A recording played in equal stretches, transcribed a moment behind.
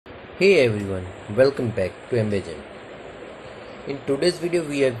Hey everyone, welcome back to Ambition. In today's video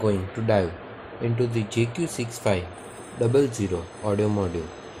we are going to dive into the Jq6500 audio module,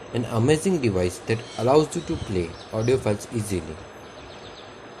 an amazing device that allows you to play audio files easily.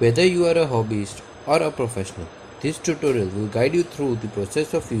 Whether you are a hobbyist or a professional, this tutorial will guide you through the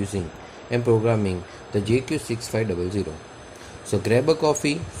process of using and programming the Jq6500. So grab a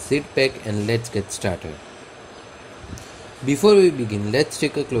coffee, sit back and let's get started. Before we begin, let's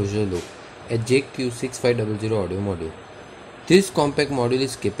take a closer look at Jq6500 audio module. This compact module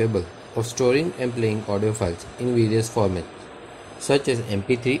is capable of storing and playing audio files in various formats such as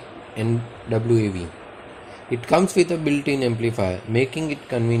MP3 and WAV. It comes with a built-in amplifier, making it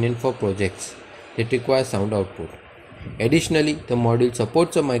convenient for projects that require sound output. Additionally, the module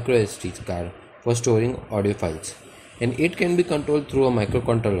supports a micro SD card for storing audio files, and it can be controlled through a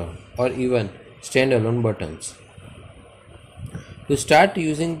microcontroller or even standalone buttons. To start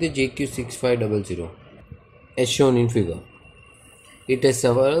using the Jq6500, as shown in figure, it has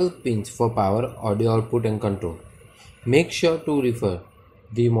several pins for power, audio output and control. Make sure to refer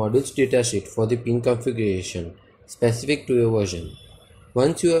the module's datasheet for the pin configuration specific to your version.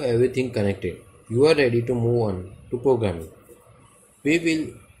 Once you have everything connected, you are ready to move on to programming. We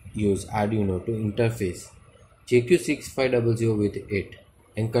will use Arduino to interface Jq6500 with it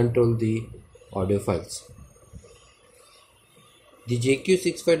and control the audio files. The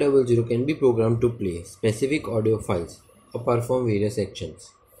Jq6500 can be programmed to play specific audio files or perform various actions.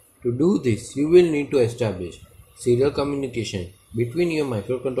 To do this, you will need to establish serial communication between your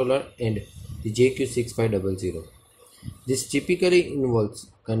microcontroller and the Jq6500. This typically involves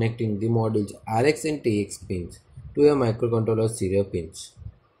connecting the module's RX and TX pins to your microcontroller serial pins.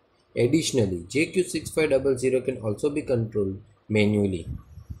 Additionally, Jq6500 can also be controlled manually,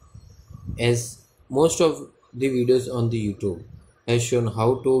 as most of the videos on the YouTube has shown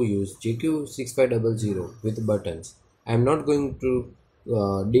how to use Jq6500 with buttons. I am not going to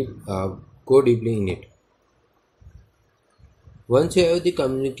go deeply in it. Once you have the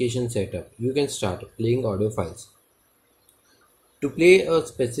communication set up, you can start playing audio files. To play a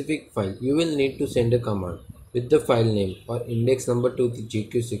specific file, you will need to send a command with the file name or index number to the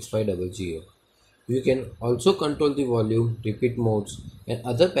Jq6500. You can also control the volume, repeat modes, and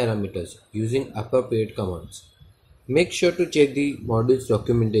other parameters using appropriate commands. Make sure to check the module's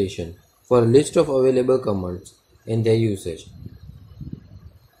documentation for a list of available commands and their usage.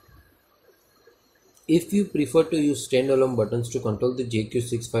 If you prefer to use standalone buttons to control the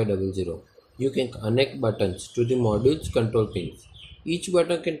Jq6500, you can connect buttons to the module's control pins. Each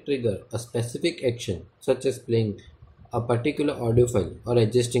button can trigger a specific action, such as playing a particular audio file or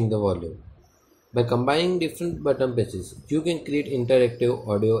adjusting the volume. By combining different button presses, you can create interactive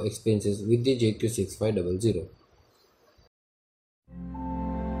audio experiences with the Jq6500.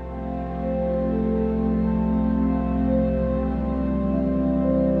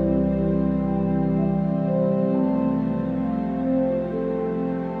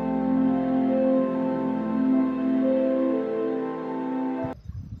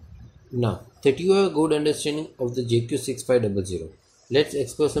 Now that you have a good understanding of the Jq6500, let's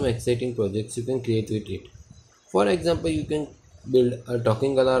explore some exciting projects you can create with it. For example, you can build a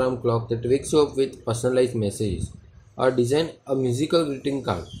talking alarm clock that wakes you up with personalized messages, or design a musical greeting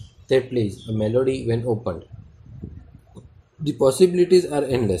card that plays a melody when opened. The possibilities are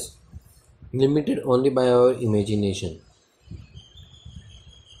endless, limited only by our imagination.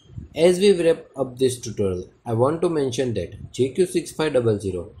 As we wrap up this tutorial, I want to mention that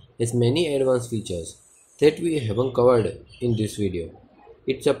Jq6500 has many advanced features that we haven't covered in this video.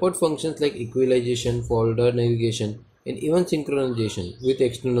 It supports functions like equalization, folder navigation, and even synchronization with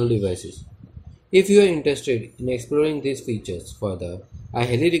external devices. If you are interested in exploring these features further, I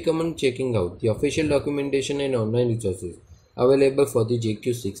highly recommend checking out the official documentation and online resources available for the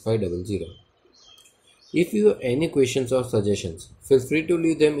Jq6500. If you have any questions or suggestions, feel free to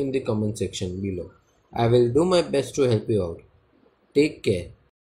leave them in the comment section below. I will do my best to help you out. Take care.